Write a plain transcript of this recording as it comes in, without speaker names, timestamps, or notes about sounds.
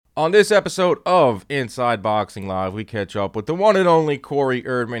On this episode of Inside Boxing Live, we catch up with the one and only Corey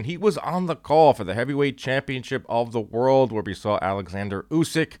Erdman. He was on the call for the heavyweight championship of the world, where we saw Alexander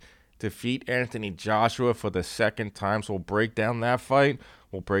Usyk defeat Anthony Joshua for the second time. So we'll break down that fight.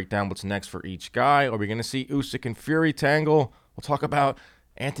 We'll break down what's next for each guy. Are we going to see Usyk and Fury tangle? We'll talk about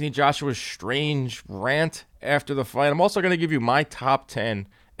Anthony Joshua's strange rant after the fight. I'm also going to give you my top 10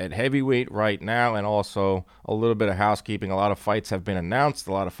 at heavyweight right now, and also a little bit of housekeeping. A lot of fights have been announced.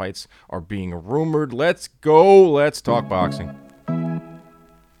 A lot of fights are being rumored. Let's go. Let's talk boxing.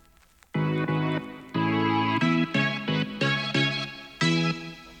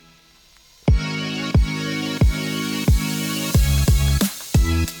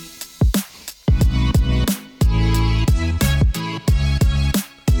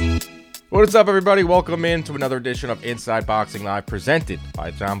 What's up, everybody? Welcome in to another edition of Inside Boxing Live, presented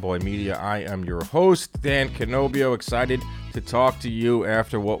by Jomboy Media. I am your host, Dan Canobio, excited to talk to you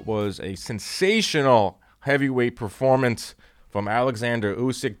after what was a sensational heavyweight performance from Alexander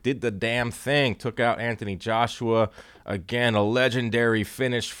Usyk. Did the damn thing, took out Anthony Joshua. Again, a legendary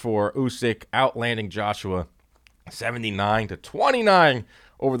finish for Usyk, outlanding Joshua 79-29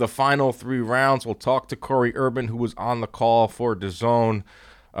 over the final 3 rounds. We'll talk to Corey Erdman, who was on the call for DAZN,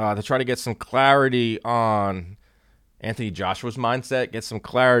 to try to get some clarity on Anthony Joshua's mindset, get some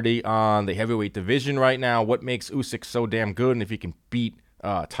clarity on the heavyweight division right now, what makes Usyk so damn good, and if he can beat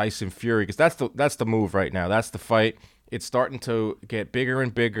Tyson Fury, because that's the move right now. That's the fight. It's starting to get bigger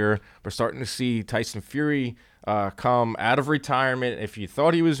and bigger. We're starting to see Tyson Fury come out of retirement. If you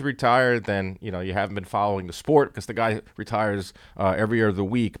thought he was retired, then you haven't been following the sport, because the guy retires every other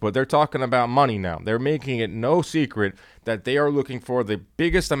week. But they're talking about money now. They're making it no secret that they are looking for the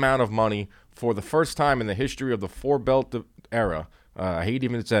biggest amount of money for the first time in the history of the four-belt era. I hate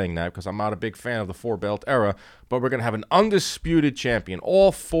even saying that, because I'm not a big fan of the four-belt era, but we're going to have an undisputed champion,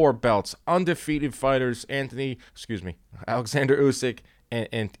 all 4 belts, undefeated fighters, Alexander Usyk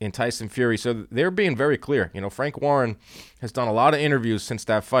and Tyson Fury. So they're being very clear. Frank Warren has done a lot of interviews since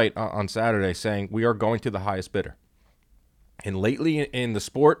that fight on Saturday, saying we are going to the highest bidder. And lately in the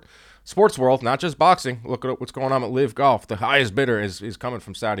sports world, not just boxing, look at what's going on at Live Golf. The highest bidder is coming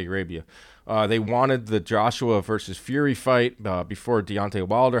from Saudi Arabia. They wanted the Joshua versus Fury fight before Deontay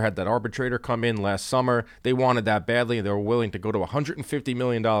Wilder had that arbitrator come in last summer. They wanted that badly. They were willing to go to $150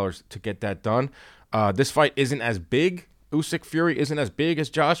 million to get that done. This fight isn't as big. Usyk Fury isn't as big as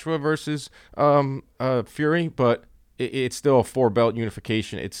Joshua versus Fury, but it's still a 4-belt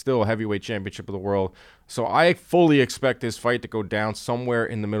unification. It's still a heavyweight championship of the world. So I fully expect this fight to go down somewhere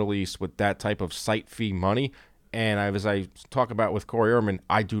in the Middle East with that type of site fee money. And as I talk about with Corey Erdman,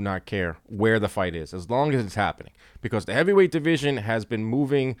 I do not care where the fight is, as long as it's happening, because the heavyweight division has been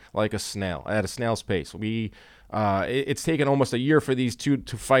moving like a snail, at a snail's pace. It's taken almost a year for these two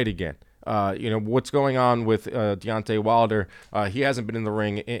to fight again. What's going on with Deontay Wilder. He hasn't been in the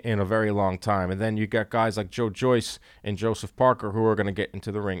ring in a very long time. And then you got guys like Joe Joyce and Joseph Parker who are going to get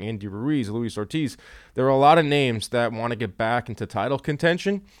into the ring. Andy Ruiz, Luis Ortiz. There are a lot of names that want to get back into title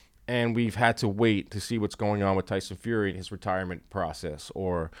contention, and we've had to wait to see what's going on with Tyson Fury and his retirement process,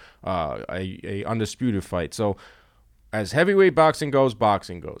 or a undisputed fight. So as heavyweight boxing goes,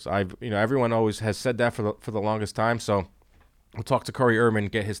 everyone always has said that for the longest time. So we'll talk to Corey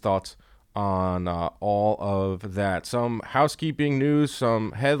Erdman, get his thoughts on all of that. Some housekeeping news,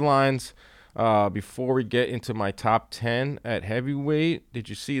 some headlines before we get into my top 10 at heavyweight. Did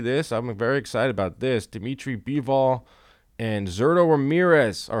you see this? I'm very excited about this. Dimitri Bivol and Zurdo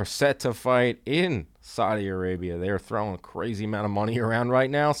Ramirez are set to fight in Saudi Arabia. They are throwing a crazy amount of money around right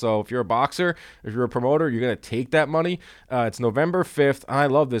now. So if you're a boxer, if you're a promoter, you're going to take that money. It's November 5th. I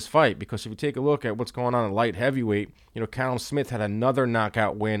love this fight because if you take a look at what's going on in light heavyweight, Callum Smith had another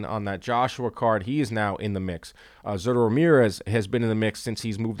knockout win on that Joshua card. He is now in the mix. Zurdo Ramirez has been in the mix since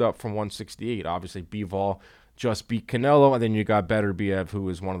he's moved up from 168. Obviously, Bivol just beat Canelo, and then you got Beterbiev, who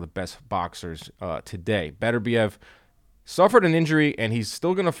is one of the best boxers today. Beterbiev suffered an injury, and he's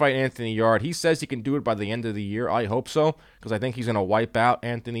still going to fight Anthony Yarde. He says he can do it by the end of the year. I hope so, because I think he's going to wipe out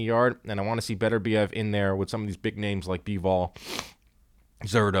Anthony Yarde, and I want to see Beterbiev in there with some of these big names like Bivol,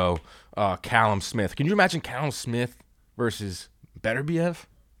 Zurdo, Callum Smith. Can you imagine Callum Smith versus Beterbiev?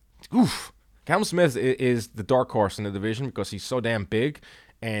 Oof. Callum Smith is the dark horse in the division because he's so damn big,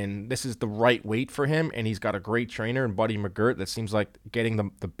 and this is the right weight for him, and he's got a great trainer in Buddy McGirt that seems like getting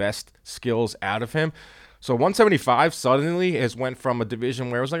the best skills out of him. So 175 suddenly has went from a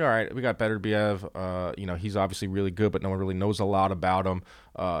division where it was like, all right, we got Beterbiev. He's obviously really good, but no one really knows a lot about him.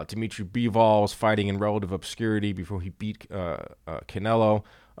 Dimitri Bivol was fighting in relative obscurity before he beat Canelo.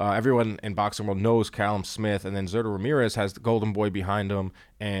 Everyone in boxing world knows Callum Smith, and then Zurdo Ramirez has the Golden Boy behind him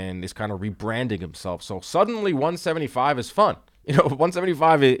and is kind of rebranding himself. So suddenly 175 is fun.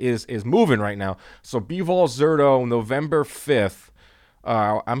 175 is moving right now. So Bivol Zurdo, November 5th.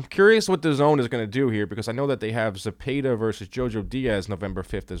 I'm curious what the zone is going to do here, because I know that they have Zepeda versus Jojo Diaz November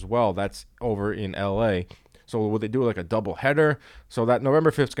 5th as well. That's over in LA. So will they do like a double header? So that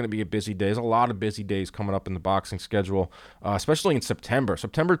November 5th is going to be a busy day. There's a lot of busy days coming up in the boxing schedule, especially in September.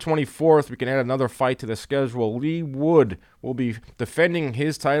 September 24th, we can add another fight to the schedule. Leigh Wood will be defending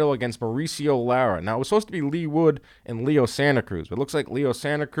his title against Mauricio Lara. Now, it was supposed to be Leigh Wood and Leo Santa Cruz, but it looks like Leo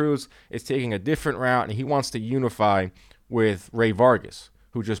Santa Cruz is taking a different route, and he wants to unify with Ray Vargas,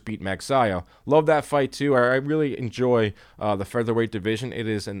 who just beat Magsayo. Love that fight, too. I really enjoy the featherweight division. It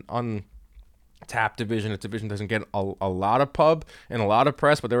is an untapped division. It's a division that doesn't get a lot of pub and a lot of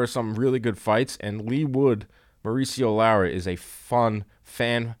press, but there are some really good fights, and Leigh Wood, Mauricio Lara is a fun,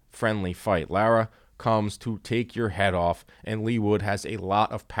 fan-friendly fight. Lara comes to take your head off, and Leigh Wood has a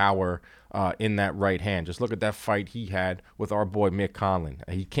lot of power in that right hand. Just look at that fight he had with our boy Mick Conlan.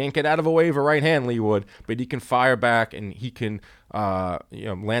 He can't get out of a way of a right hand, Leigh Wood, but he can fire back, and he can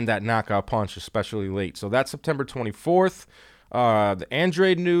land that knockout punch, especially late. So that's September 24th. The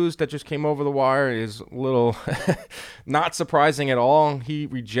Andrade news that just came over the wire is a little not surprising at all. He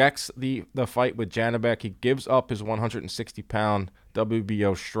rejects the fight with Janibek. He gives up his 160-pound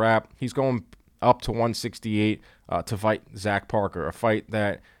WBO strap. He's going up to 168 to fight Zach Parker, a fight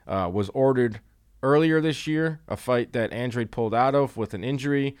that was ordered earlier this year, a fight that Andrade pulled out of with an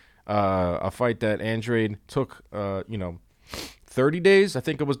injury, a fight that Andrade took 30 days. I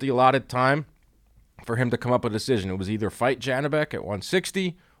think it was the allotted time for him to come up with a decision. It was either fight Janibek at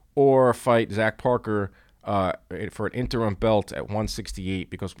 160 or fight Zach Parker for an interim belt at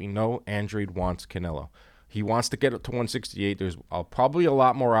 168, because we know Andrade wants Canelo. He wants to get up to 168. There's probably a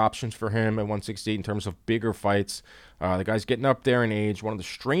lot more options for him at 168 in terms of bigger fights. The guy's getting up there in age. One of the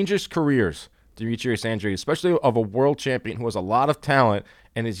strangest careers, Demetrius Andrade, especially of a world champion who has a lot of talent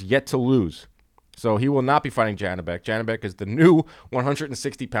and is yet to lose. So he will not be fighting Janibek. Janibek is the new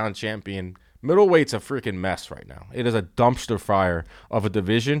 160-pound champion. Middleweight's a freaking mess right now. It is a dumpster fire of a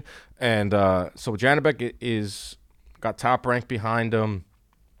division. And so Janibek is got Top Rank behind him.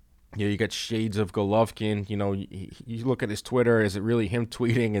 You get shades of Golovkin. You look at his Twitter. Is it really him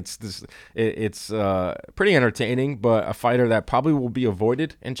tweeting? It's pretty entertaining, but a fighter that probably will be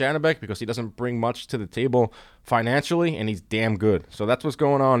avoided in Janibek because he doesn't bring much to the table financially, and he's damn good. So that's what's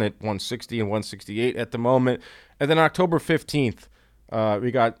going on at 160 and 168 at the moment. And then October 15th, we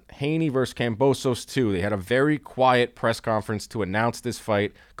got Haney versus Kambosos 2. They had a very quiet press conference to announce this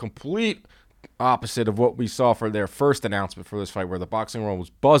fight. Complete opposite of what we saw for their first announcement for this fight, where the boxing world was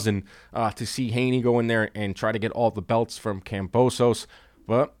buzzing to see Haney go in there and try to get all the belts from Kambosos.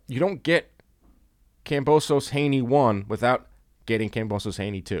 But you don't get Kambosos Haney 1 without getting Kambosos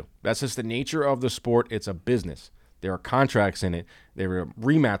Haney 2. That's just the nature of the sport. It's a business. There are contracts in it. There are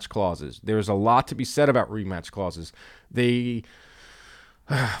rematch clauses. There's a lot to be said about rematch clauses. They,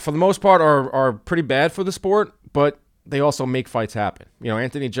 for the most part, are pretty bad for the sport, but they also make fights happen.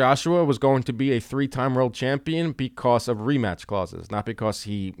 Anthony Joshua was going to be a 3-time world champion because of rematch clauses, not because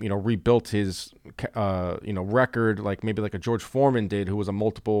he, rebuilt his, record like maybe like a George Foreman did, who was a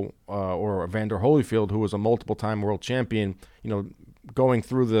multiple, or a Vander Holyfield, who was a multiple-time world champion, going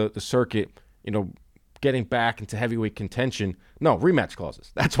through the circuit, getting back into heavyweight contention. No, rematch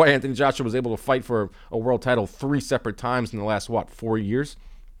clauses. That's why Anthony Joshua was able to fight for a world title 3 separate times in the last, 4 years?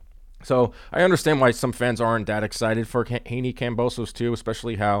 So I understand why some fans aren't that excited for Haney Kambosos too,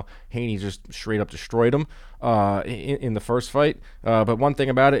 especially how Haney just straight up destroyed him in the first fight. But one thing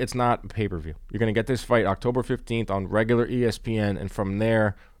about it, it's not pay-per-view. You're going to get this fight October 15th on regular ESPN, and from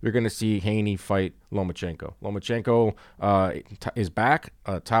there, you're going to see Haney fight Lomachenko. Lomachenko is back.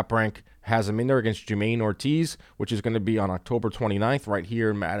 Top Rank has him in there against Jermaine Ortiz, which is going to be on October 29th right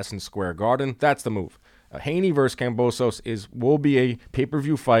here in Madison Square Garden. That's the move. Haney versus Kambosos will be a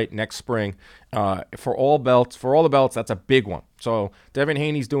pay-per-view fight next spring for all belts. For all the belts, that's a big one. So Devin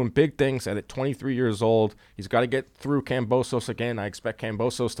Haney's doing big things at 23 years old. He's got to get through Kambosos again. I expect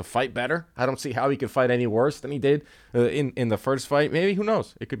Kambosos to fight better. I don't see how he could fight any worse than he did in the first fight. Maybe, who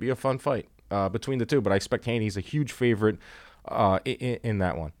knows? It could be a fun fight between the two, but I expect Haney's a huge favorite in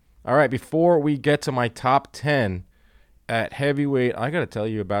that one. All right, before we get to my top 10 at heavyweight, I got to tell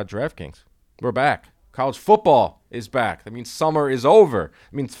you about DraftKings. We're back. College football is back. That means summer is over.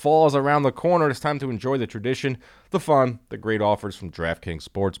 It means fall is around the corner. It's time to enjoy the tradition, the fun, the great offers from DraftKings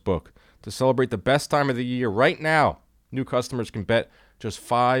Sportsbook. To celebrate the best time of the year right now, new customers can bet just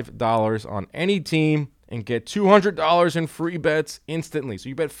 $5 on any team and get $200 in free bets instantly. So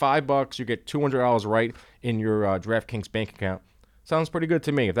you bet $5, you get $200 right in your DraftKings bank account. Sounds pretty good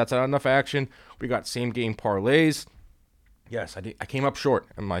to me. If that's not enough action, we got same game parlays. Yes, I came up short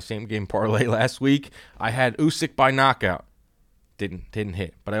in my same game parlay last week. I had Usyk by knockout. Didn't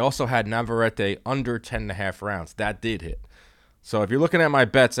hit. But I also had Navarrete under 10.5 rounds. That did hit. So if you're looking at my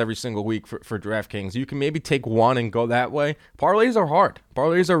bets every single week for DraftKings, you can maybe take one and go that way. Parlays are hard.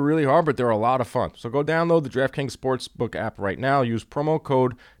 Parlays are really hard, but they're a lot of fun. So go download the DraftKings Sportsbook app right now. Use promo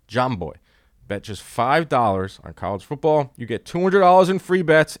code JOHNBOY. Bet just $5 on college football. You get $200 in free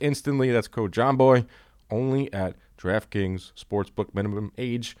bets instantly. That's code JOHNBOY. Only at DraftKings Sportsbook. Minimum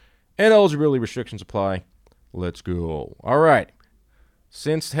age and eligibility restrictions apply. Let's go. All right.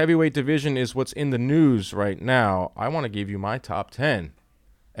 Since heavyweight division is what's in the news right now, I want to give you my top 10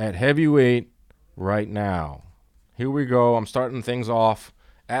 at heavyweight right now. Here we go. I'm starting things off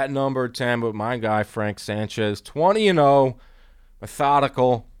at number 10 with my guy, Frank Sanchez. 20-0,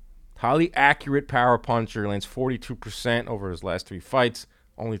 methodical, highly accurate power puncher. Lands 42% over his last 3 fights.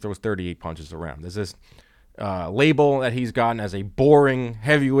 Only throws 38 punches around. There's this label that he's gotten as a boring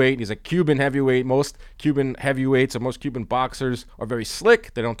heavyweight. He's a Cuban heavyweight. Most Cuban heavyweights or most Cuban boxers are very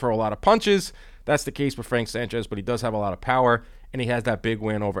slick. They don't throw a lot of punches. That's the case with Frank Sanchez, but he does have a lot of power, and he has that big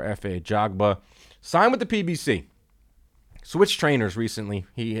win over F.A. Jagba. Signed with the PBC. Switched trainers recently.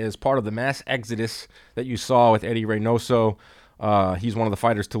 He is part of the mass exodus that you saw with Eddie Reynoso. He's one of the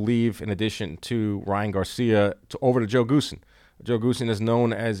fighters to leave, in addition to Ryan Garcia, over to Joe Goossen. Joe Goossen is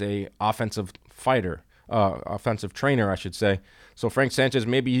known as a offensive fighter. Offensive trainer, I should say. So Frank Sanchez,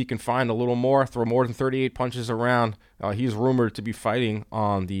 maybe he can find a little more, throw more than 38 punches around. He's rumored to be fighting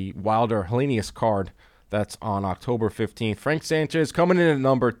on the Wilder Helenius card. That's on October 15th. Frank Sanchez coming in at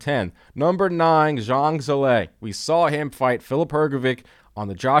number 10. Number 9, Zhang Zhilei. We saw him fight Filip Hrgovic on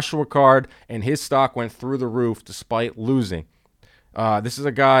the Joshua card, and his stock went through the roof despite losing. This is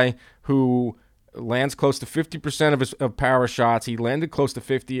a guy who lands close to 50% of his power shots. He landed close to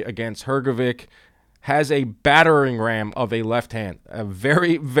 50 against Hrgovic. Has a battering ram of a left hand, a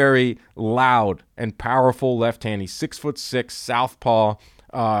very, very loud and powerful left hand. He's 6'6", southpaw.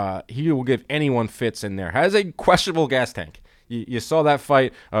 He will give anyone fits in there. Has a questionable gas tank. You saw that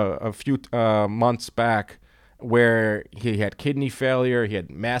fight a few months back where he had kidney failure. He had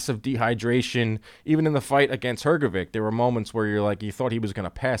massive dehydration. Even in the fight against Hrgovic, there were moments where you thought he was going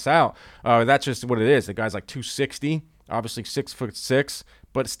to pass out. That's just what it is. The guy's like 260, obviously 6'6",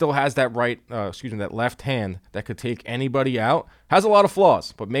 but still has that that left hand that could take anybody out. Has a lot of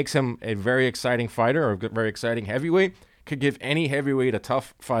flaws, but makes him a very exciting fighter, or a very exciting heavyweight. Could give any heavyweight a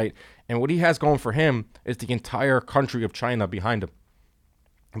tough fight. And what he has going for him is the entire country of China behind him.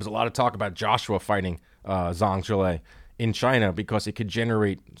 There was a lot of talk about Joshua fighting Zhang Zhilei in China because it could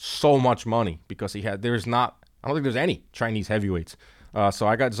generate so much money, because I don't think there's any Chinese heavyweights. So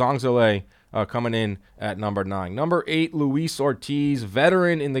I got Zhang Zhilei coming in at number 9. Number 8, Luis Ortiz,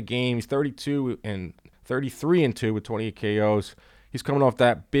 veteran in the game. He's 33-2 with 28 KOs. He's coming off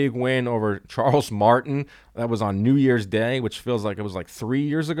that big win over Charles Martin. That was on New Year's Day, which feels like it was like 3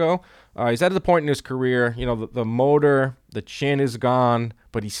 years ago. He's at the point in his career, the motor, the chin is gone,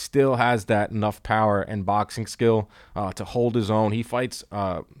 but he still has that enough power and boxing skill to hold his own. He fights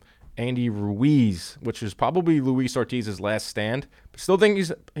Andy Ruiz, which is probably Luis Ortiz's last stand. But still think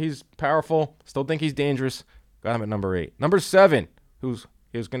he's powerful. Still think he's dangerous. Got him at number 8. Number 7, who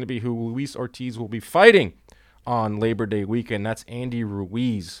Luis Ortiz will be fighting on Labor Day weekend. That's Andy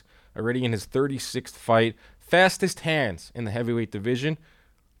Ruiz, already in his 36th fight. Fastest hands in the heavyweight division.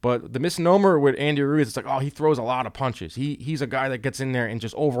 But the misnomer with Andy Ruiz, it's like, he throws a lot of punches. He's a guy that gets in there and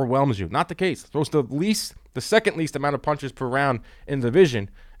just overwhelms you. Not the case. Throws the second least amount of punches per round in the division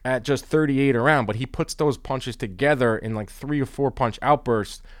at just 38 a round. But he puts those punches together in like 3 or 4 punch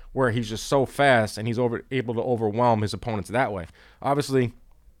outbursts where he's just so fast and he's able to overwhelm his opponents that way. Obviously,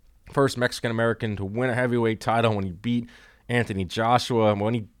 first Mexican-American to win a heavyweight title when he beat Anthony Joshua.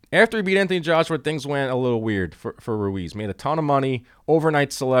 After he beat Anthony Joshua, things went a little weird for Ruiz. Made a ton of money,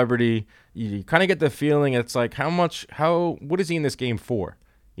 overnight celebrity. You kind of get the feeling it's like, what is he in this game for?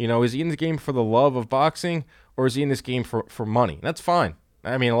 Is he in the game for the love of boxing, or is he in this game for money? That's fine.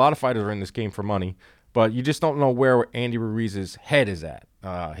 I mean, a lot of fighters are in this game for money, but you just don't know where Andy Ruiz's head is at.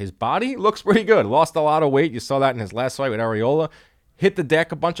 His body looks pretty good. Lost a lot of weight. You saw that in his last fight with Arreola. Hit the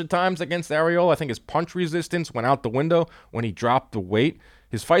deck a bunch of times against Arreola. I think his punch resistance went out the window when he dropped the weight.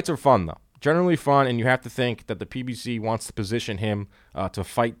 His fights are fun, though. Generally fun, and you have to think that the PBC wants to position him to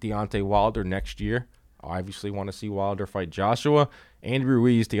fight Deontay Wilder next year. I obviously want to see Wilder fight Joshua. Andy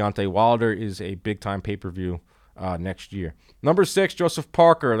Ruiz, Deontay Wilder is a big-time pay-per-view next year. Number 6, Joseph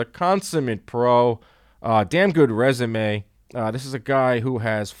Parker, the consummate pro. Damn good resume. This is a guy who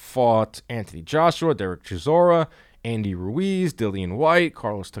has fought Anthony Joshua, Derek Chisora, Andy Ruiz, Dillian White,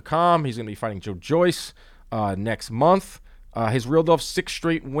 Carlos Takam. He's going to be fighting Joe Joyce next month. He's reeled off 6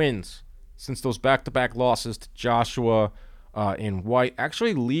 straight wins since those back-to-back losses to Joshua and White.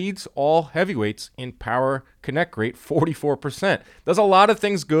 Actually leads all heavyweights in power connect rate, 44%. Does a lot of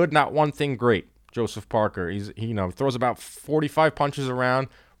things good, not one thing great. Joseph Parker, he throws about 45 punches around,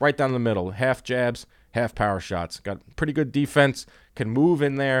 right down the middle, half jabs, half power shots. Got pretty good defense, can move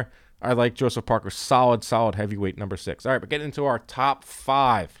in there. I like Joseph Parker, solid heavyweight, number 6. All right, but getting into our top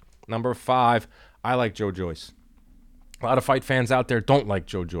 5. Number 5, I like Joe Joyce. A lot of fight fans out there don't like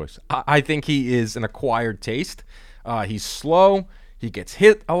Joe Joyce. I think he is an acquired taste. He's slow. He gets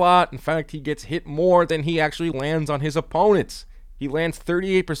hit a lot. In fact, he gets hit more than he actually lands on his opponents. He lands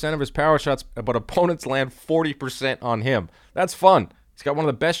 38% of his power shots, but opponents land 40% on him. That's fun. He's got one of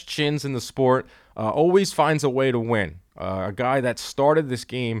the best chins in the sport. Always finds a way to win. A guy that started this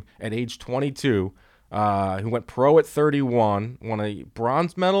game at age 22, who went pro at 31, won a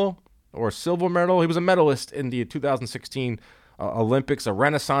bronze medal or a silver medal. He was a medalist in the 2016 Olympics. A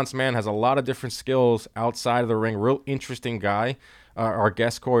renaissance man, has a lot of different skills outside of the ring. Real interesting guy. Our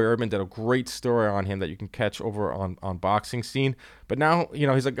guest Corey Urban did a great story on him that you can catch over on Boxing Scene. But now,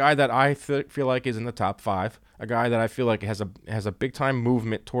 he's a guy that I feel like is in the top 5. A guy that I feel like has a big time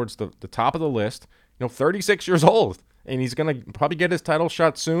movement towards the top of the list. 36 years old, and he's gonna probably get his title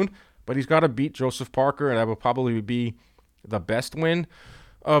shot soon. But he's got to beat Joseph Parker, and that will probably be the best win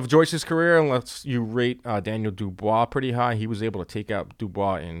of Joyce's career, unless you rate Daniel Dubois pretty high. He was able to take out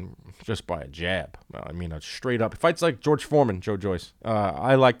Dubois just by a jab. A straight up. Fights like George Foreman, Joe Joyce.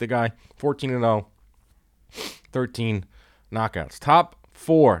 I like the guy. 14-0, 13 knockouts. Top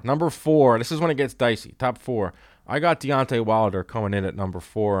 4. Number 4. This is when it gets dicey. Top 4. I got Deontay Wilder coming in at number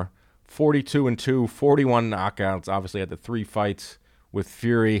 4. 42-2, 41 knockouts. Obviously had the 3 fights with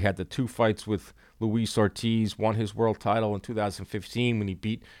Fury, had the 2 fights with Luis Ortiz, won his world title in 2015 when he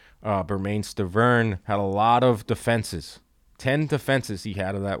beat Bermane Stiverne. Had a lot of defenses. 10 defenses he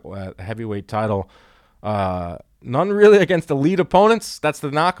had of that heavyweight title. None really against elite opponents. That's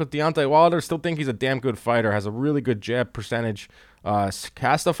the knock with Deontay Wilder. Still think he's a damn good fighter. Has a really good jab percentage.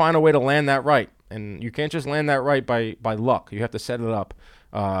 Has to find a way to land that right. And you can't just land that right by luck. You have to set it up.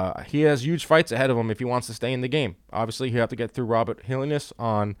 He has huge fights ahead of him if he wants to stay in the game. Obviously, you have to get through Robert Helenius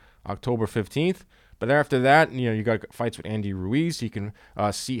on October 15th. But after that, you got fights with Andy Ruiz. You can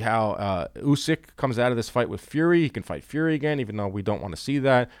see how Usyk comes out of this fight with Fury. He can fight Fury again, even though we don't want to see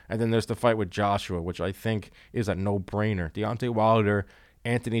that. And then there's the fight with Joshua, which I think is a no-brainer. Deontay Wilder,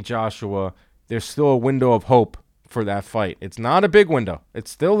 Anthony Joshua, there's still a window of hope for that fight. It's not a big window.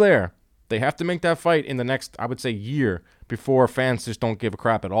 It's still there. They have to make that fight in the next, I would say, year before fans just don't give a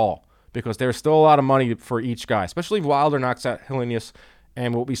crap at all, because there's still a lot of money for each guy, especially if Wilder knocks out Helenius.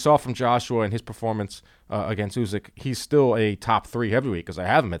 And what we saw from Joshua and his performance against Usyk, he's still a top 3 heavyweight, because I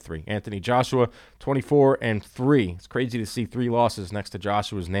have him at 3. Anthony Joshua, 24-3. It's crazy to see 3 losses next to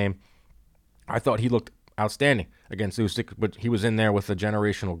Joshua's name. I thought he looked outstanding against Usyk, but he was in there with a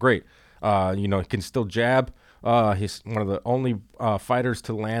generational great. He can still jab. He's one of the only fighters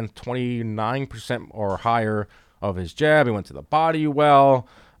to land 29% or higher of his jab. He went to the body well.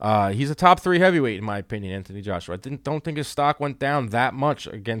 He's a top 3 heavyweight, in my opinion, Anthony Joshua. I don't think his stock went down that much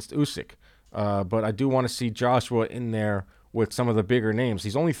against Usyk. But I do want to see Joshua in there with some of the bigger names.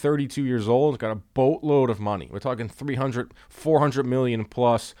 He's only 32 years old, got a boatload of money. We're talking 300, 400 million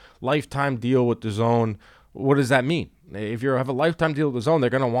plus, lifetime deal with DAZN. What does that mean? If you have a lifetime deal with DAZN, they're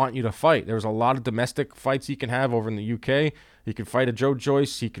going to want you to fight. There's a lot of domestic fights he can have over in the UK. He can fight a Joe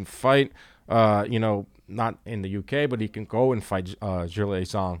Joyce. He can fight, not in the UK, but he can go and fight Zhilei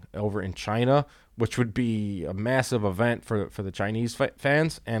Zhang over in China, which would be a massive event for the Chinese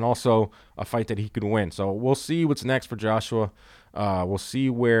fans, and also a fight that he could win. So we'll see what's next for Joshua. We'll see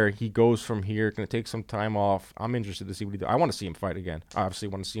where he goes from here. Going to take some time off. I'm interested to see what he does. I want to see him fight again. I obviously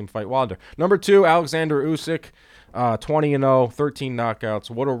want to see him fight Wilder. Number 2, Alexander Usyk, 20-0, 13 knockouts.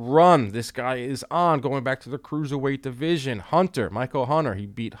 What a run this guy is on, going back to the cruiserweight division. Michael Hunter, he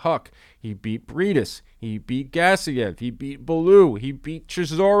beat Huck. He beat Briedis. He beat Gassiev. He beat Bellew. He beat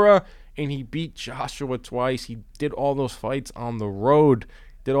Chisora. And he beat Joshua twice. He did all those fights on the road.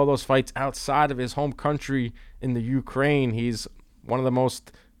 Did all those fights outside of his home country in the Ukraine. He's one of the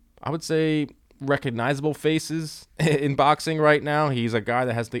most, I would say, recognizable faces in boxing right now. He's a guy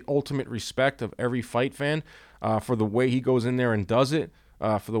that has the ultimate respect of every fight fan for the way he goes in there and does it,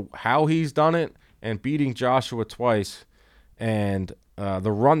 for how he's done it, and beating Joshua twice. And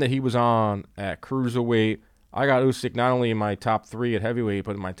the run that he was on at cruiserweight, I got Usyk not only in my top 3 at heavyweight,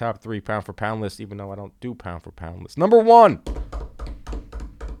 but in my top 3 pound for pound list, even though I don't do pound for pound list. Number 1,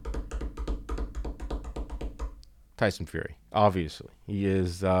 Tyson Fury. Obviously, he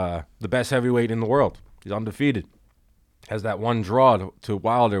is the best heavyweight in the world. He's undefeated. Has that one draw to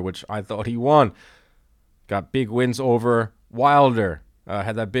Wilder, which I thought he won. Got big wins over Wilder.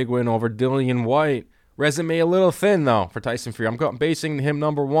 Had that big win over Dillian White. Resume a little thin, though, for Tyson Fury. I'm basing him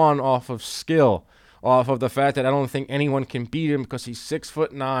number 1 off of skill, off of the fact that I don't think anyone can beat him because he's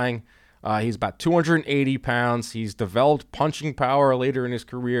 6'9". He's about 280 pounds. He's developed punching power later in his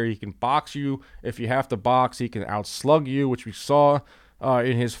career. He can box you if you have to box. He can outslug you, which we saw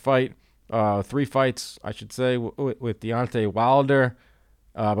in his fight. 3 fights, I should say, with Deontay Wilder.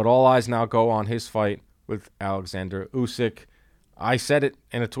 But all eyes now go on his fight with Alexander Usyk. I said it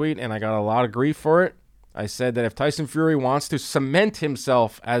in a tweet, and I got a lot of grief for it. I said that if Tyson Fury wants to cement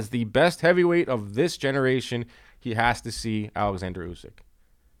himself as the best heavyweight of this generation, he has to see Alexander Usyk.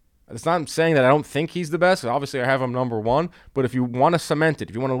 It's not saying that I don't think he's the best. Obviously, I have him number 1. But if you want to cement it,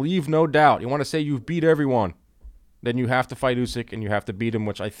 if you want to leave no doubt, you want to say you've beat everyone, then you have to fight Usyk and you have to beat him,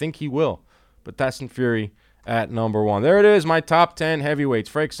 which I think he will. But Tyson Fury at number 1. There it is, my top 10 heavyweights.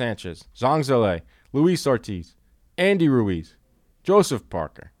 Frank Sanchez, Zhang Zhilei, Luis Ortiz, Andy Ruiz, Joseph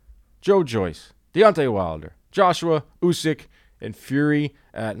Parker, Joe Joyce, Deontay Wilder, Joshua, Usyk, and Fury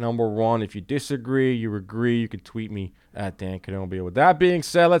at number 1. If you disagree, you agree, you can tweet me at Dan Kenobi. With that being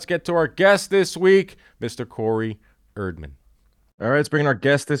said, let's get to our guest this week, Mr. Corey Erdman. All right, let's bring in our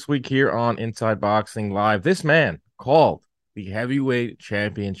guest this week here on Inside Boxing Live. This man called the heavyweight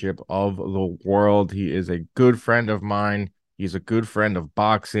championship of the world. He is a good friend of mine. He's a good friend of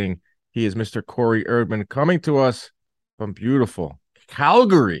boxing. He is Mr. Corey Erdman, coming to us from beautiful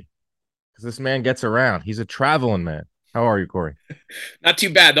Calgary, because this man gets around. He's a traveling man. How are you, Corey? Not too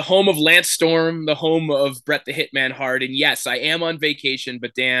bad. The home of Lance Storm, the home of Bret the Hitman Hart. And yes, I am on vacation,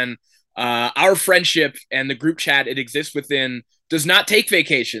 but Dan, our friendship and the group chat it exists within does not take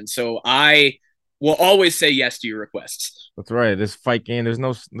vacation. So I will always say yes to your requests. That's right. This fight game, there's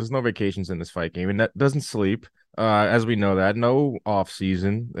no vacations in this fight game, and that doesn't sleep. As we know that, no off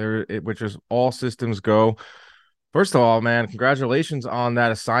season there, which is all systems go. First of all, man, congratulations on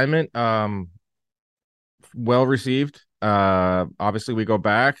that assignment. Well received. Obviously, we go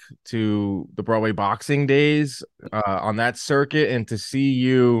back to the Broadway boxing days on that circuit, and to see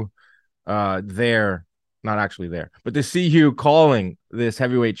you there, not actually there, but to see you calling this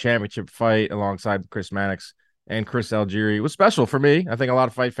heavyweight championship fight alongside Chris Mannix and Chris Algieri was special for me. I think a lot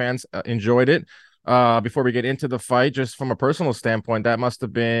of fight fans enjoyed it. Before we get into the fight, just from a personal standpoint, that must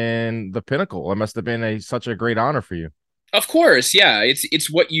have been the pinnacle. It must have been such a great honor for you. Of course, yeah.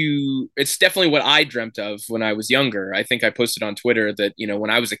 It's definitely what I dreamt of when I was younger. I think I posted on Twitter that, when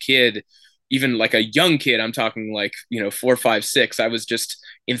I was a kid, even like a young kid, I'm talking like, 4, 5, 6, I was just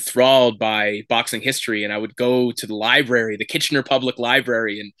enthralled by boxing history. And I would go to the library, the Kitchener Public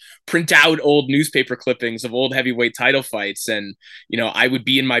Library, and print out old newspaper clippings of old heavyweight title fights. And, I would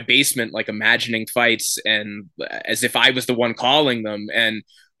be in my basement, like imagining fights and as if I was the one calling them. And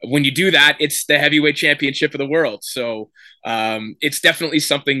when you do that, it's the heavyweight championship of the world. So it's definitely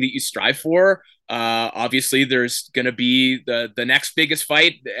something that you strive for. Obviously, there's going to be the next biggest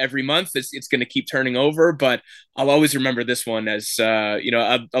fight every month. It's going to keep turning over, but I'll always remember this one as a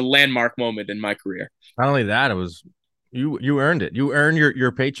landmark moment in my career. Not only that, it was you earned it. You earned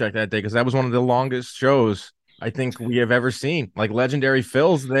your paycheck that day, because that was one of the longest shows I think we have ever seen. Like, legendary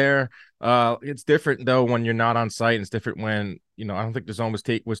Phil's there. It's different though when you're not on site. It's different when I don't think the Zone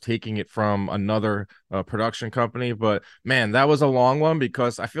was taking it from another production company. But man, that was a long one,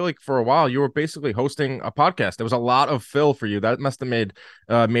 because I feel like for a while you were basically hosting a podcast. There was a lot of Phil for you. That must have made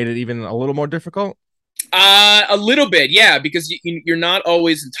it even a little more difficult. A little bit, yeah, because you're not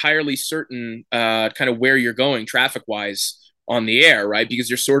always entirely certain, kind of where you're going traffic wise on the air, right? Because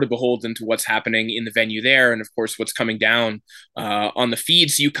you're sort of beholden to what's happening in the venue there, and of course what's coming down on the feed.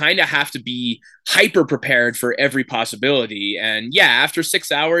 So you kind of have to be hyper prepared for every possibility. And yeah, after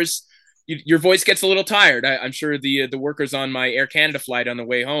 6 hours, your voice gets a little tired. I'm sure the workers on my Air Canada flight on the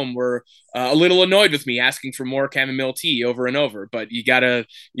way home were a little annoyed with me asking for more chamomile tea over and over. But you gotta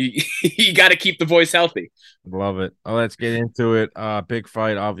keep the voice healthy. Love it. Oh, let's get into it. Big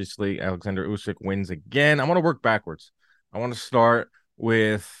fight, obviously. Alexander Usyk wins again. I want to work backwards. I want to start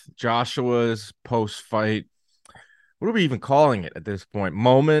with Joshua's post-fight. What are we even calling it at this point?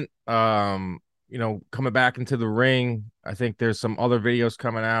 Moment. Coming back into the ring. I think there's some other videos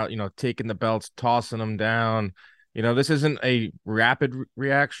coming out, taking the belts, tossing them down. This isn't a rapid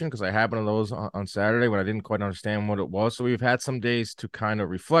reaction because I had one of those on Saturday when I didn't quite understand what it was. So we've had some days to kind of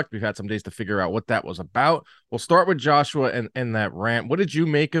reflect. We've had some days to figure out what that was about. We'll start with Joshua and that rant. What did you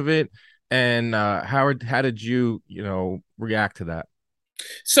make of it? And how did you, react to that?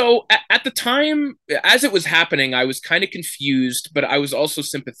 So at the time, as it was happening, I was kind of confused, but I was also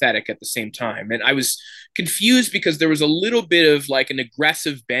sympathetic at the same time. And I was confused because there was a little bit of like an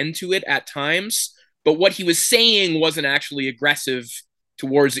aggressive bend to it at times, but what he was saying wasn't actually aggressive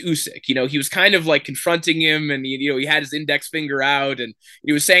towards Usyk. He was kind of like confronting him, and he had his index finger out, and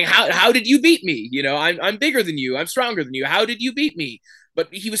he was saying, "How did you beat me? I'm bigger than you. I'm stronger than you. How did you beat me?" But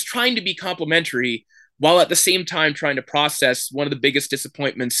he was trying to be complimentary while at the same time trying to process one of the biggest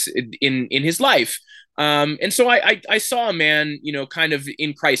disappointments in his life. And so I saw a man, kind of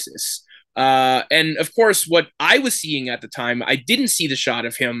in crisis. And of course, what I was seeing at the time, I didn't see the shot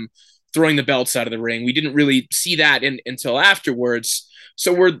of him throwing the belts out of the ring. We didn't really see that until afterwards.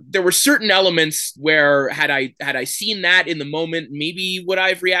 So there were certain elements where had I seen that in the moment, maybe would I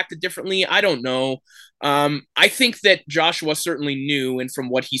have reacted differently? I don't know. I think that Joshua certainly knew, and from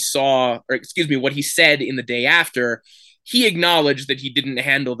what he saw, or excuse me, what he said in the day after, he acknowledged that he didn't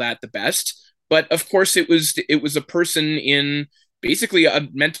handle that the best. But of course, it was a person in basically a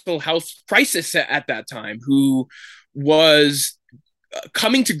mental health crisis at that time who was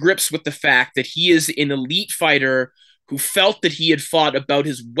coming to grips with the fact that he is an elite fighter who felt that he had fought about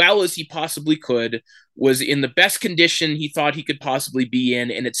as well as he possibly could, was in the best condition he thought he could possibly be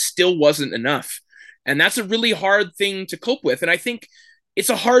in, and it still wasn't enough. And that's a really hard thing to cope with. And I think it's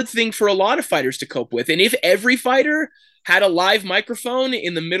a hard thing for a lot of fighters to cope with. And if every fighter had a live microphone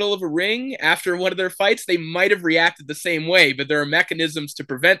in the middle of a ring after one of their fights, they might have reacted the same way, but there are mechanisms to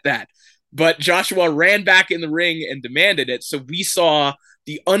prevent that. But Joshua ran back in the ring and demanded it. So we saw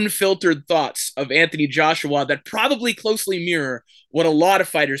the unfiltered thoughts of Anthony Joshua that probably closely mirror what a lot of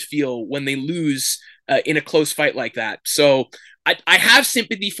fighters feel when they lose in a close fight like that. So I have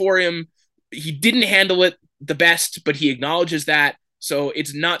sympathy for him. He didn't handle it the best, but he acknowledges that. So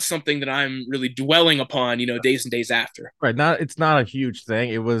it's not something that I'm really dwelling upon, days and days after. Right. It's not a huge thing.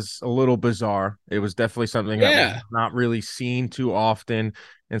 It was a little bizarre. It was definitely something that was Yeah. not really seen too often.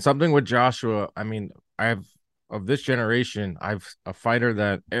 And something with Joshua, I mean, I've of this generation, I've a fighter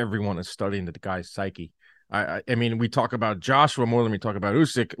that everyone is studying the guy's psyche. I mean, we talk about Joshua more than we talk about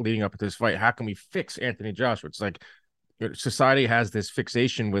Usyk leading up to this fight. How can we fix Anthony Joshua? It's like society has this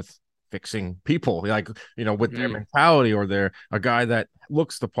fixation with fixing people, like with their mentality, or they're a guy that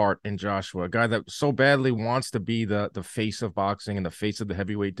looks the part in Joshua, a guy that so badly wants to be the face of boxing and the face of the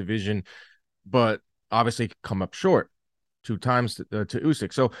heavyweight division, but obviously come up short two times to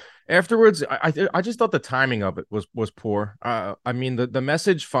Usyk. So afterwards, I just thought the timing of it was poor. I mean the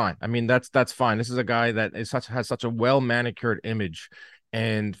message, fine. I mean that's fine. This is a guy that has such a well manicured image,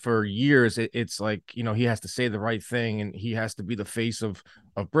 and for years it's like he has to say the right thing, and he has to be the face of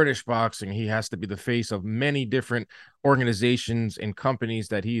British boxing. He has to be the face of many different organizations and companies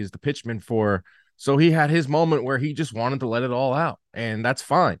that he is the pitchman for. So he had his moment where he just wanted to let it all out, and that's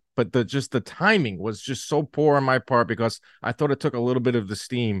fine. But the timing was just so poor on my part, because I thought it took a little bit of the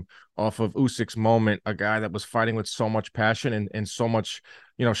steam off of Usyk's moment, a guy that was fighting with so much passion and so much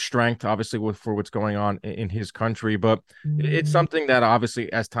strength, obviously for what's going on in his country. But it's something that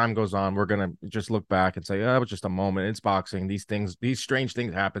obviously as time goes on, we're gonna just look back and say, oh, it was just a moment. It's boxing. These strange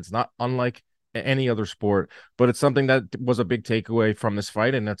things happen. It's not unlike any other sport, but it's something that was a big takeaway from this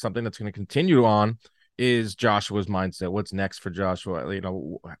fight, and that's something that's going to continue on is Joshua's mindset. What's next for Joshua?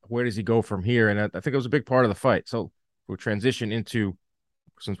 Where does he go from here? And I think it was a big part of the fight. So we'll transition into,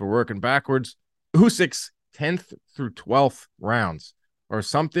 since we're working backwards, Usyk's 10th through 12th rounds are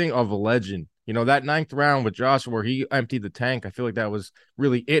something of a legend. That ninth round with Joshua where he emptied the tank, I feel like that was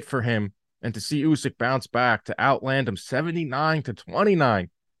really it for him. And to see Usyk bounce back to outland him 79-29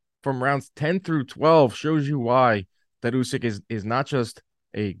 from rounds 10 through 12 shows you why that Usyk is not just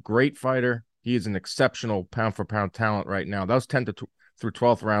a great fighter, he is an exceptional pound for pound talent right now. Those 10 through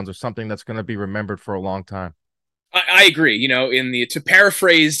 12th rounds are something that's going to be remembered for a long time. I agree. To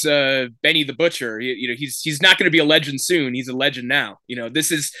paraphrase Benny the Butcher, he's not going to be a legend soon. He's a legend now.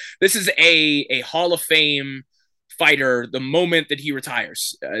 This is a Hall of Fame fighter. The moment that he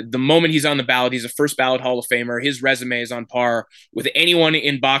retires, the moment he's on the ballot, he's a first ballot Hall of Famer. His resume is on par with anyone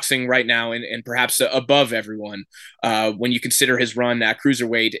in boxing right now, and perhaps above everyone when you consider his run at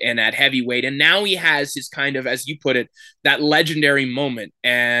cruiserweight and at heavyweight. And now he has his kind of, as you put it, that legendary moment.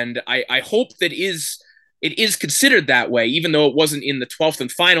 And I hope that it is considered that way, even though it wasn't in the 12th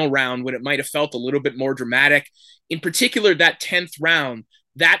and final round when it might have felt a little bit more dramatic. In particular, that 10th round,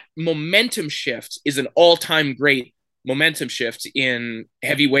 that momentum shift is an all-time great momentum shift in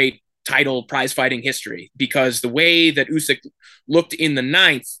heavyweight title prize fighting history, because the way that Usyk looked in the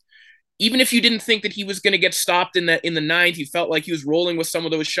ninth, even if you didn't think that he was going to get stopped in the ninth, you felt like he was rolling with some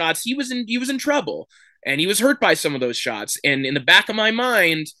of those shots. He was in trouble, and he was hurt by some of those shots. And in the back of my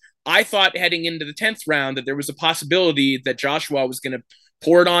mind, I thought heading into the 10th round that there was a possibility that Joshua was going to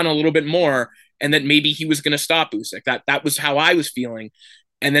pour it on a little bit more, and that maybe he was going to stop Usyk. That was how I was feeling.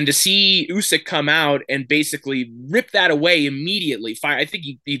 And then to see Usyk come out and basically rip that away immediately. I think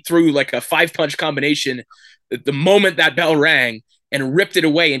he threw like a 5-punch combination the moment that bell rang, and ripped it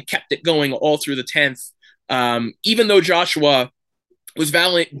away and kept it going all through the 10th. Even though Joshua was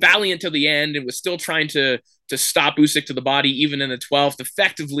valiant to the end and was still trying to stop Usyk to the body, even in the 12th,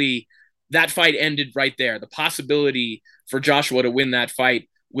 effectively that fight ended right there. The possibility for Joshua to win that fight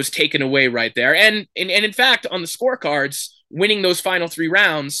was taken away right there. And in fact, on the scorecards, winning those final 3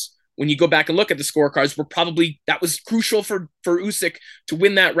 rounds, when you go back and look at the scorecards, that was crucial for Usyk to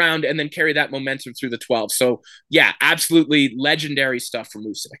win that round and then carry that momentum through the 12. So yeah, absolutely legendary stuff from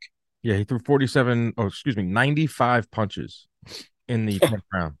Usyk. Yeah, he threw 95 punches in the 10th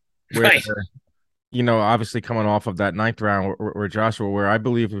round. Where, Right. Obviously coming off of that 9th round where Joshua, where I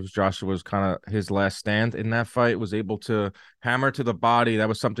believe it was Joshua's kind of his last stand in that fight, was able to hammer to the body. That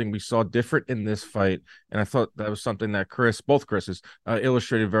was something we saw different in this fight. And I thought that was something that both Chris's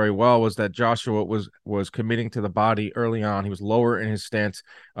illustrated very well, was that Joshua was committing to the body early on. He was lower in his stance.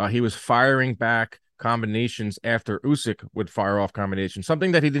 He was firing back combinations after Usyk would fire off combinations,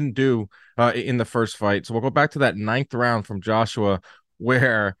 something that he didn't do in the first fight. So we'll go back to that 9th round from Joshua,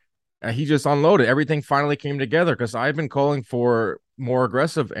 where he just unloaded. Everything finally came together, because I've been calling for more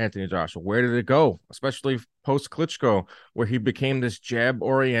aggressive Anthony Joshua. Where did it go? Especially post Klitschko, where he became this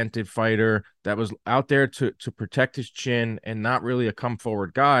jab-oriented fighter that was out there to protect his chin and not really a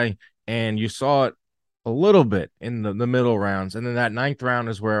come-forward guy. And you saw it a little bit in the middle rounds. And then that 9th round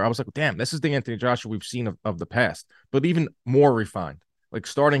is where I was like, damn, this is the Anthony Joshua we've seen of the past, but even more refined, like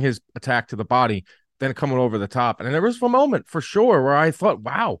starting his attack to the body, then coming over the top. And there was a moment for sure where I thought,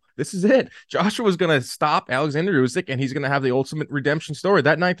 wow, this is it. Joshua was going to stop Alexander Usyk, and he's going to have the ultimate redemption story.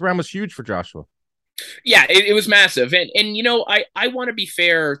 That 9th round was huge for Joshua. Yeah, it was massive. And I want to be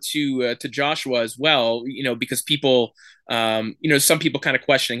fair to Joshua as well, because people, some people kind of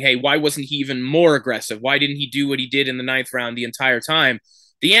questioning, hey, why wasn't he even more aggressive? Why didn't he do what he did in the 9th round the entire time?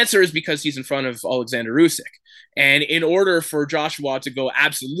 The answer is because he's in front of Alexander Usyk. And in order for Joshua to go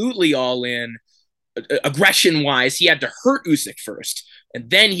absolutely all in, aggression wise, he had to hurt Usyk first, and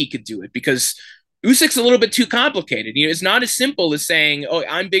then he could do it, because Usyk's a little bit too complicated. It's not as simple as saying, "Oh,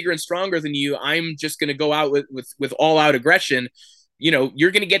 I'm bigger and stronger than you. I'm just going to go out with all out aggression."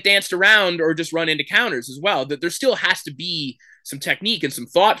 You're going to get danced around or just run into counters as well. That there still has to be some technique and some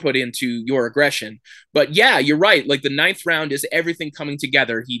thought put into your aggression. But yeah, you're right. Like the 9th round is everything coming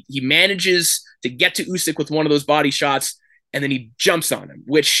together. He manages to get to Usyk with one of those body shots, and then he jumps on him,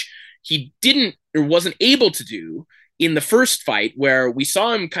 which he didn't or wasn't able to do in the first fight, where we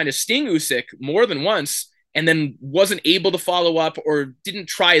saw him kind of sting Usyk more than once and then wasn't able to follow up, or didn't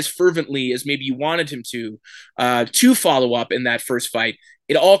try as fervently as maybe you wanted him to follow up in that first fight.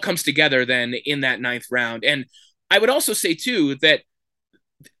 It all comes together then in that 9th round. And I would also say too that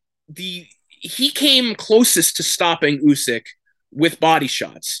he came closest to stopping Usyk with body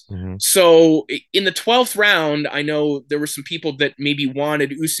shots. Mm-hmm. So in the 12th round, I know there were some people that maybe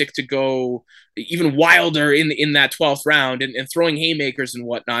wanted Usyk to go even wilder in that 12th round and throwing haymakers and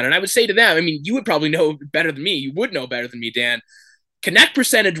whatnot. And I would say to them, I mean, you would probably know better than me. You would know better than me, Dan. Connect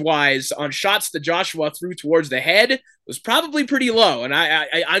percentage wise on shots that Joshua threw towards the head was probably pretty low. And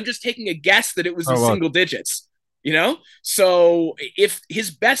I'm just taking a guess that it was in single digits. So if his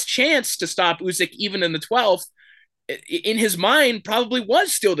best chance to stop Usyk even in the 12th, in his mind, probably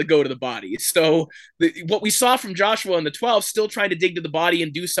was still to go to the body. So what we saw from Joshua in the 12th, still trying to dig to the body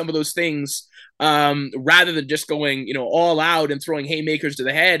and do some of those things, rather than just going, all out and throwing haymakers to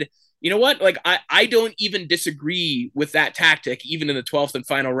the head. You know what? Like, I don't even disagree with that tactic, even in the 12th and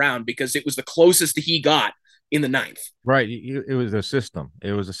final round, because it was the closest that he got in the 9th. Right. It was a system.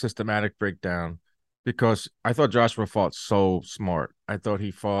 It was a systematic breakdown, because I thought Joshua fought so smart. I thought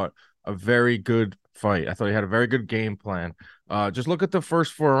he fought a very good fight. I thought he had a very good game plan. Just look at the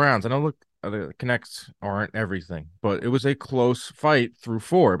first 4 rounds. I know the connects aren't everything, but it was a close fight through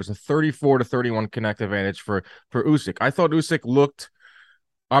 4. It was a 34-31 connect advantage for Usyk. I thought Usyk looked,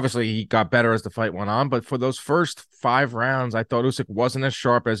 obviously he got better as the fight went on, but for those first 5 rounds, I thought Usyk wasn't as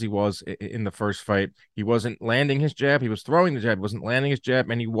sharp as he was in the first fight. He wasn't landing his jab. He was throwing the jab, wasn't landing his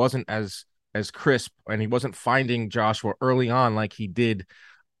jab, and he wasn't as as crisp, and he wasn't finding Joshua early on like he did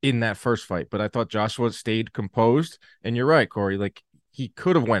in that first fight. But I thought Joshua stayed composed. And you're right, Corey. Like he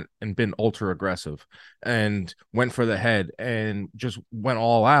could have went and been ultra aggressive and went for the head and just went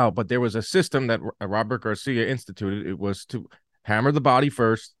all out. But there was a system that Robert Garcia instituted. It was to hammer the body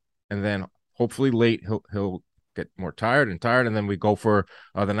first, and then hopefully late he'll get more tired, and then we go for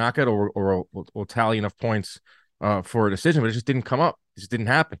the knockout, or we'll tally enough points for a decision. But it just didn't come up. It just didn't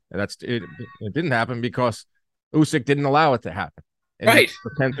happen. And that's it. It didn't happen because Usyk didn't allow it to happen in Right.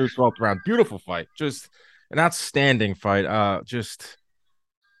 the 10th through 12th round. Beautiful fight. Just an outstanding fight. Just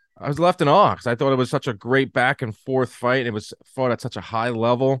I was left in awe because I thought it was such a great back and forth fight. It was fought at such a high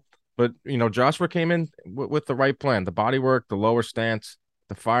level. But, Joshua came in with the right plan, the body work, the lower stance,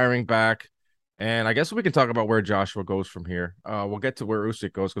 the firing back. And I guess we can talk about where Joshua goes from here. We'll get to where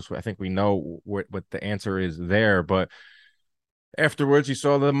Usyk goes because I think we know what the answer is there. But afterwards, you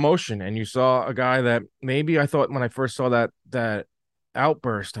saw the emotion, and you saw a guy that maybe I thought when I first saw that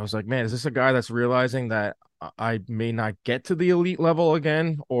outburst, I was like, man, is this a guy that's realizing that I may not get to the elite level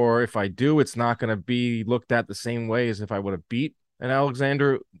again, or if I do, it's not going to be looked at the same way as if I would have beat an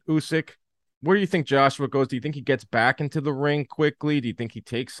Alexander Usyk? Where do you think Joshua goes? Do you think he gets back into the ring quickly? Do you think he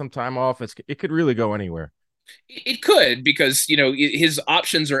takes some time off? It could really go anywhere. It could, because his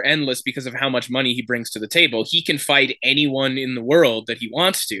options are endless because of how much money he brings to the table. He can fight anyone in the world that he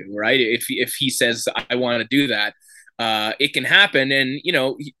wants to, right? If he says I want to do that, it can happen. And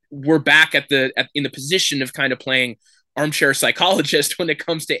we're back in the position of kind of playing armchair psychologist when it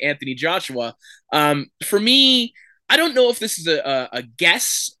comes to Anthony Joshua. For me, I don't know if this is a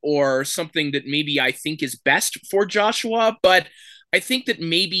guess or something that maybe I think is best for Joshua, but I think that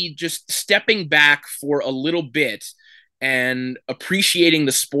maybe just stepping back for a little bit and appreciating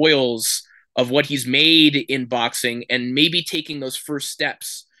the spoils of what he's made in boxing, and maybe taking those first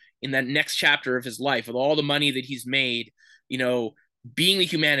steps in that next chapter of his life with all the money that he's made, being the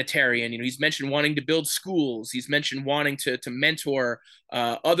humanitarian. He's mentioned wanting to build schools. He's mentioned wanting to mentor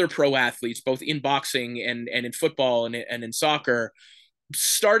other pro athletes, both in boxing and in football and in soccer,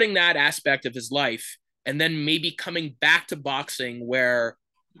 starting that aspect of his life, and then maybe coming back to boxing where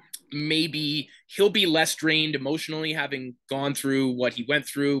maybe he'll be less drained emotionally, having gone through what he went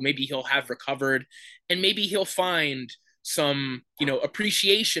through. Maybe he'll have recovered, and maybe he'll find some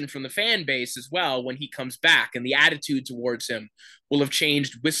appreciation from the fan base as well when he comes back, and the attitude towards him will have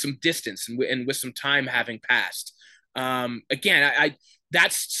changed with some distance and with some time having passed. Again, I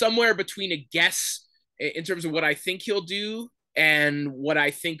that's somewhere between a guess in terms of what I think he'll do and what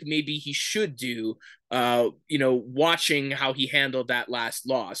I think maybe he should do. Watching how he handled that last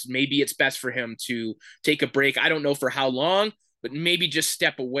loss, maybe it's best for him to take a break. I don't know for how long, but maybe just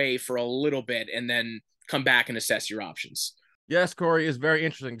step away for a little bit and then come back and assess your options. Yes, Corey, is very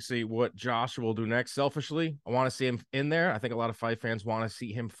interesting to see what Joshua will do next. Selfishly, I want to see him in there. I think a lot of fight fans want to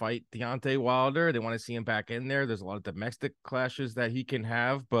see him fight Deontay Wilder. They want to see him back in there. There's a lot of domestic clashes that he can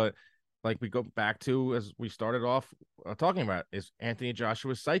have, but like we go back to as we started off talking about, is Anthony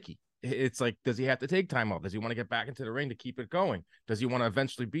Joshua's psyche. It's like, does he have to take time off? Does he want to get back into the ring to keep it going? Does he want to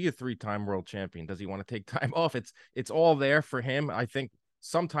eventually be a 3-time world champion? Does he want to take time off? It's all there for him. I think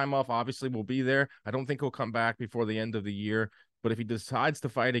some time off obviously will be there. I don't think he'll come back before the end of the year, but if he decides to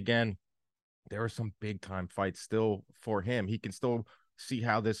fight again, there are some big time fights still for him. He can still see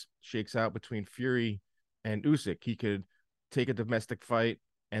how this shakes out between Fury and Usyk. He could take a domestic fight,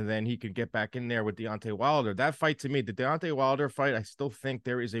 and then he could get back in there with Deontay Wilder. That fight, to me, the Deontay Wilder fight, I still think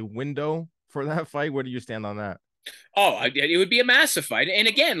there is a window for that fight. Where do you stand on that? Oh, it would be a massive fight. And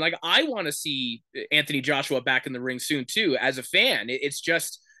again, like, I want to see Anthony Joshua back in the ring soon too. As a fan, it's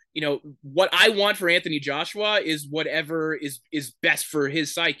just, what I want for Anthony Joshua is whatever is best for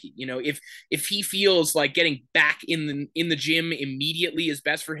his psyche. If he feels like getting back in the gym immediately is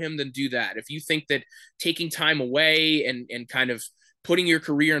best for him, then do that. If you think that taking time away and kind of putting your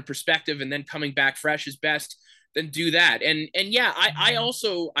career in perspective and then coming back fresh is best, then do that. And yeah, I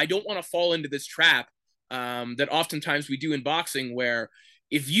also, I don't want to fall into this trap that oftentimes we do in boxing, where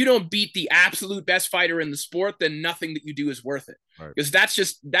if you don't beat the absolute best fighter in the sport, then nothing that you do is worth it. Right. Because that's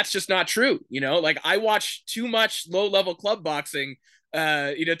just not true. Like, I watch too much low level club boxing,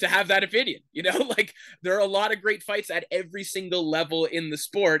 to have that opinion. Like, there are a lot of great fights at every single level in the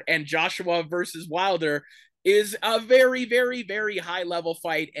sport, and Joshua versus Wilder is a very, very, very high level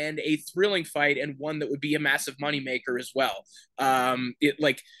fight and a thrilling fight, and one that would be a massive moneymaker as well.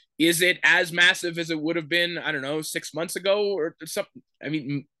 Is it as massive as it would have been, I don't know, 6 months ago or something? I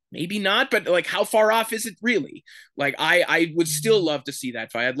mean, maybe not, but like, how far off is it really? Like, I would still love to see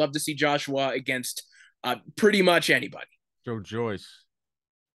that fight. I'd love to see Joshua against pretty much anybody. Joe Joyce.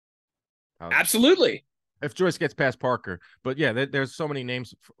 Absolutely. If Joyce gets past Parker. But yeah, there's so many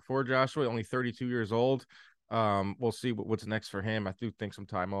names for Joshua, only 32 years old. We'll see what's next for him. I do think some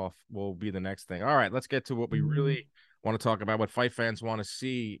time off will be the next thing. All right, let's get to what we really want to talk about. What fight fans want to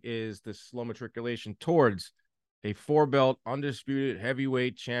see is the slow matriculation towards a 4-belt undisputed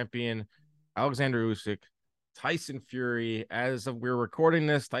heavyweight champion, Alexander Usyk. Tyson Fury, as of we're recording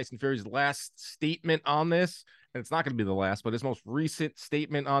this, Tyson Fury's last statement on this, and it's not going to be the last, but his most recent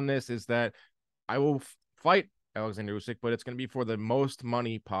statement on this is that I will fight Alexander Usyk, but it's going to be for the most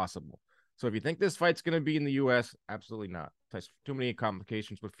money possible. So if you think this fight's going to be in the U.S., absolutely not. There's too many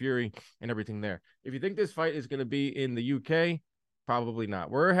complications with Fury and everything there. If you think this fight is going to be in the U.K., probably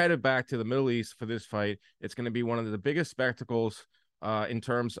not. We're headed back to the Middle East for this fight. It's going to be one of the biggest spectacles in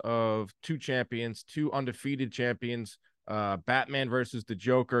terms of two champions, two undefeated champions, Batman versus the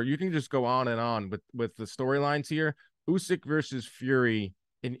Joker. You can just go on and on with the storylines here. Usyk versus Fury.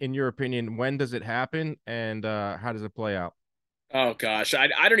 In your opinion, when does it happen, and how does it play out? Oh gosh,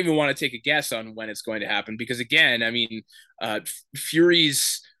 I don't even want to take a guess on when it's going to happen because again, I mean,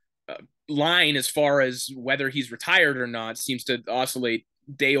 Fury's line as far as whether he's retired or not seems to oscillate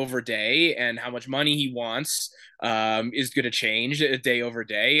day over day, and how much money he wants is going to change day over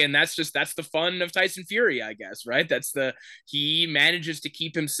day, and that's the fun of Tyson Fury, I guess, right? He manages to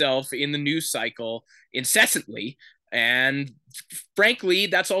keep himself in the news cycle incessantly. And frankly,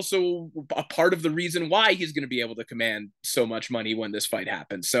 that's also a part of the reason why he's going to be able to command so much money when this fight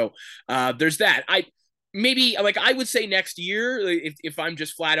happens. So there's that. I would say next year if I'm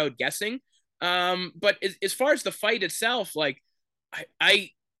just flat out guessing. But as far as the fight itself, like I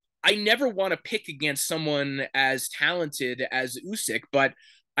I never want to pick against someone as talented as Usyk, but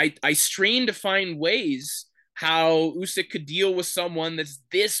I strain to find ways how Usyk could deal with someone that's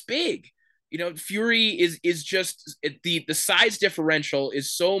this big. You know, Fury is just the size differential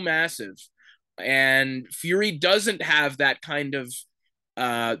is so massive, and Fury doesn't have that kind of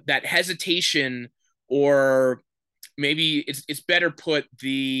that hesitation, or maybe it's better put,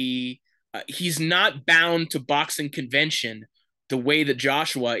 the he's not bound to boxing convention the way that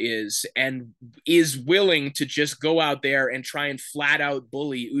Joshua is, and is willing to just go out there and try and flat out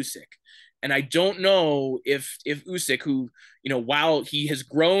bully Usyk. And I don't know if Usyk, who, you know, while he has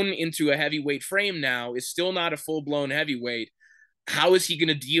grown into a heavyweight frame now, is still not a full blown heavyweight. How is he going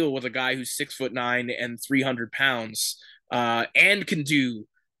to deal with a guy who's 6'9" and 300 pounds, and can do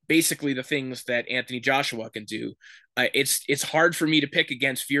basically the things that Anthony Joshua can do? It's hard for me to pick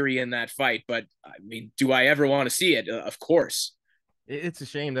against Fury in that fight, but I mean, do I ever want to see it? Of course. It's a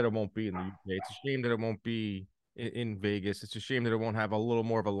shame that it won't be in the UK. It's a shame that it won't be in Vegas. It's a shame that it won't have a little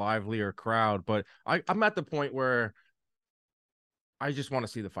more of a livelier crowd. But I'm at the point where I just want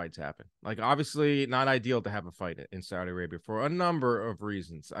to see the fights happen. Like, obviously, not ideal to have a fight in Saudi Arabia for a number of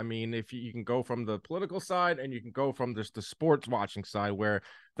reasons. I mean, if you can go from the political side and you can go from just the sports watching side, where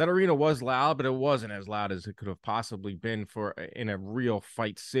that arena was loud, but it wasn't as loud as it could have possibly been for in a real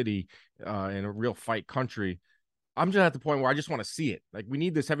fight city, in a real fight country. I'm just at the point where I just want to see it. Like, we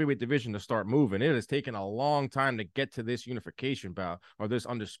need this heavyweight division to start moving. It has taken a long time to get to this unification bout or this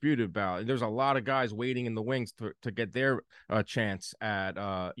undisputed bout. And there's a lot of guys waiting in the wings to get their chance at,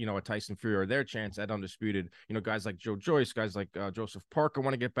 a Tyson Fury, or their chance at undisputed. You know, guys like Joe Joyce, guys like Joseph Parker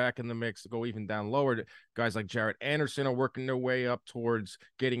want to get back in the mix, go even down lower. Guys like Jared Anderson are working their way up towards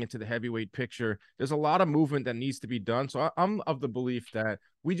getting into the heavyweight picture. There's a lot of movement that needs to be done. So I'm of the belief that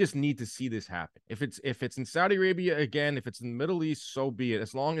we just need to see this happen. If it's in Saudi Arabia again, if it's in the Middle East, so be it.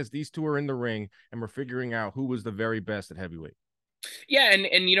 As long as these two are in the ring and we're figuring out who was the very best at heavyweight. Yeah,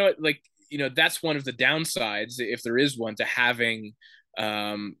 and you know, like, you know, that's one of the downsides, if there is one, to having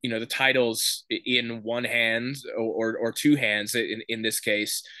the titles in one hand, or two hands in this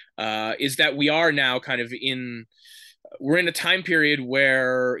case, is that we are now kind of we're in a time period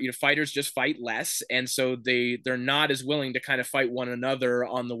where, you know, fighters just fight less, and so they're not as willing to kind of fight one another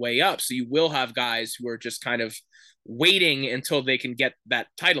on the way up. So you will have guys who are just kind of waiting until they can get that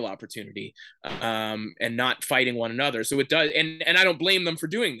title opportunity, and not fighting one another. So it does, and I don't blame them for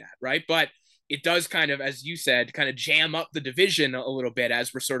doing that, right? But it does kind of, as you said, kind of jam up the division a little bit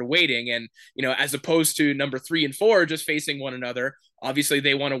as we're sort of waiting. And, you know, as opposed to number 3 and 4 just facing one another, obviously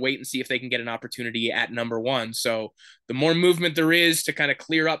they want to wait and see if they can get an opportunity at number 1. So the more movement there is to kind of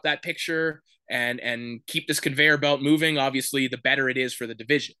clear up that picture and keep this conveyor belt moving, obviously the better it is for the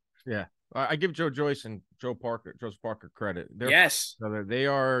division. Yeah. I give Joe Joyce and Joseph Parker credit. Yes. They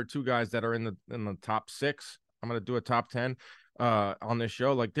are two guys that are in the top 6. I'm going to do a top 10. on this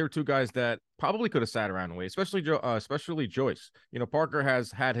show. Like they're two guys that probably could have sat around and waited, especially Joyce. You know, Parker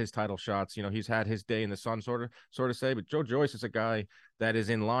has had his title shots. You know, he's had his day in the sun, sort of say. But Joe Joyce is a guy that is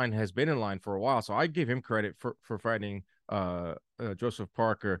in line, has been in line for a while. So I give him credit for fighting Joseph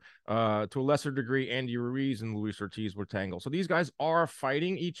Parker. To a lesser degree, Andy Ruiz and Luis Ortiz were tangled. So these guys are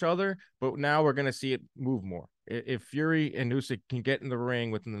fighting each other, but now we're going to see it move more. If Fury and Usyk can get in the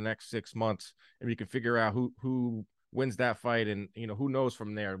ring within the next 6 months, and we can figure out who wins that fight, and you know who knows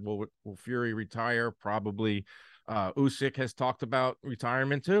from there. Will Fury retire? Probably. Usyk has talked about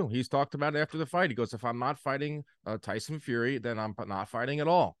retirement too. He's talked about it after the fight. He goes, "If I'm not fighting Tyson Fury, then I'm not fighting at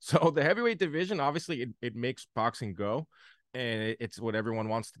all." So the heavyweight division, obviously, it makes boxing go, and it's what everyone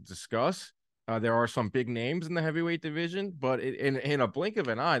wants to discuss. There are some big names in the heavyweight division, but in a blink of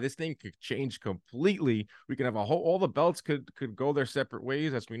an eye, this thing could change completely. We can have all the belts could go their separate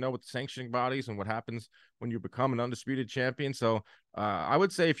ways, as we know with the sanctioning bodies and what happens when you become an undisputed champion. So I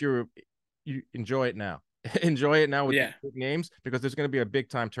would say if you enjoy it now, enjoy it now with Yeah. big names, because there's going to be a big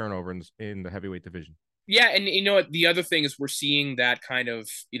time turnover in the heavyweight division. Yeah, and you know what? The other thing is we're seeing that kind of,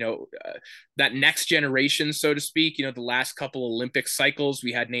 that next generation, so to speak. You know, the last couple Olympic cycles,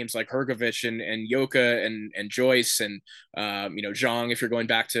 we had names like Hergovich and Yoka and Joyce and Zhang, if you're going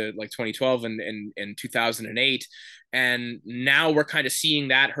back to like 2012 and 2008. And now we're kind of seeing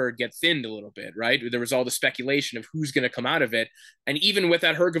that herd get thinned a little bit, right? There was all the speculation of who's going to come out of it. And even with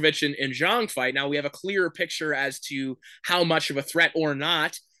that Hergovich and Zhang fight, now we have a clearer picture as to how much of a threat or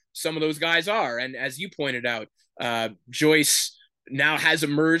not some of those guys are. And as you pointed out, Joyce now has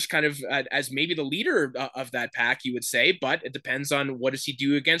emerged kind of as maybe the leader of that pack, you would say, but it depends on what does he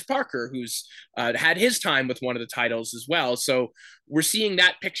do against Parker, who's had his time with one of the titles as well. So we're seeing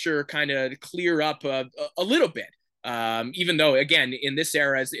that picture kind of clear up a little bit. Even though, again, in this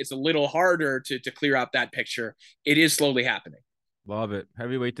era, it's a little harder to clear up that picture, it is slowly happening. Love it.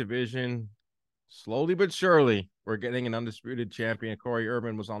 Heavyweight division, slowly but surely, we're getting an undisputed champion. Corey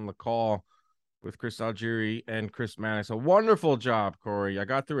Urban was on the call with Chris Algieri and Chris Mannix. A wonderful job, Corey. I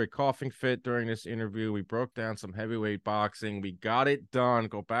got through a coughing fit during this interview. We broke down some heavyweight boxing. We got it done.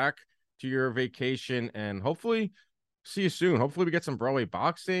 Go back to your vacation and hopefully see you soon. Hopefully we get some Broadway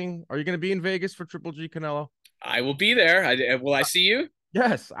boxing. Are you going to be in Vegas for Triple G Canelo? I will be there. Will I see you?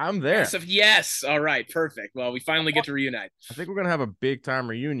 Yes, I'm there. Yes. All right. Perfect. Well, we finally get to reunite. I think we're going to have a big time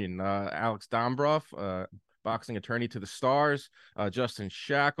reunion. Alex Dombrov, boxing attorney to the stars, Justin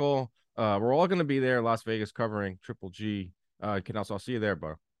Shackle. We're all going to be there, Las Vegas, covering Triple G. I'll see you there,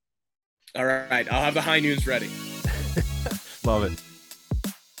 bro. All right. I'll have the high news ready. Love it.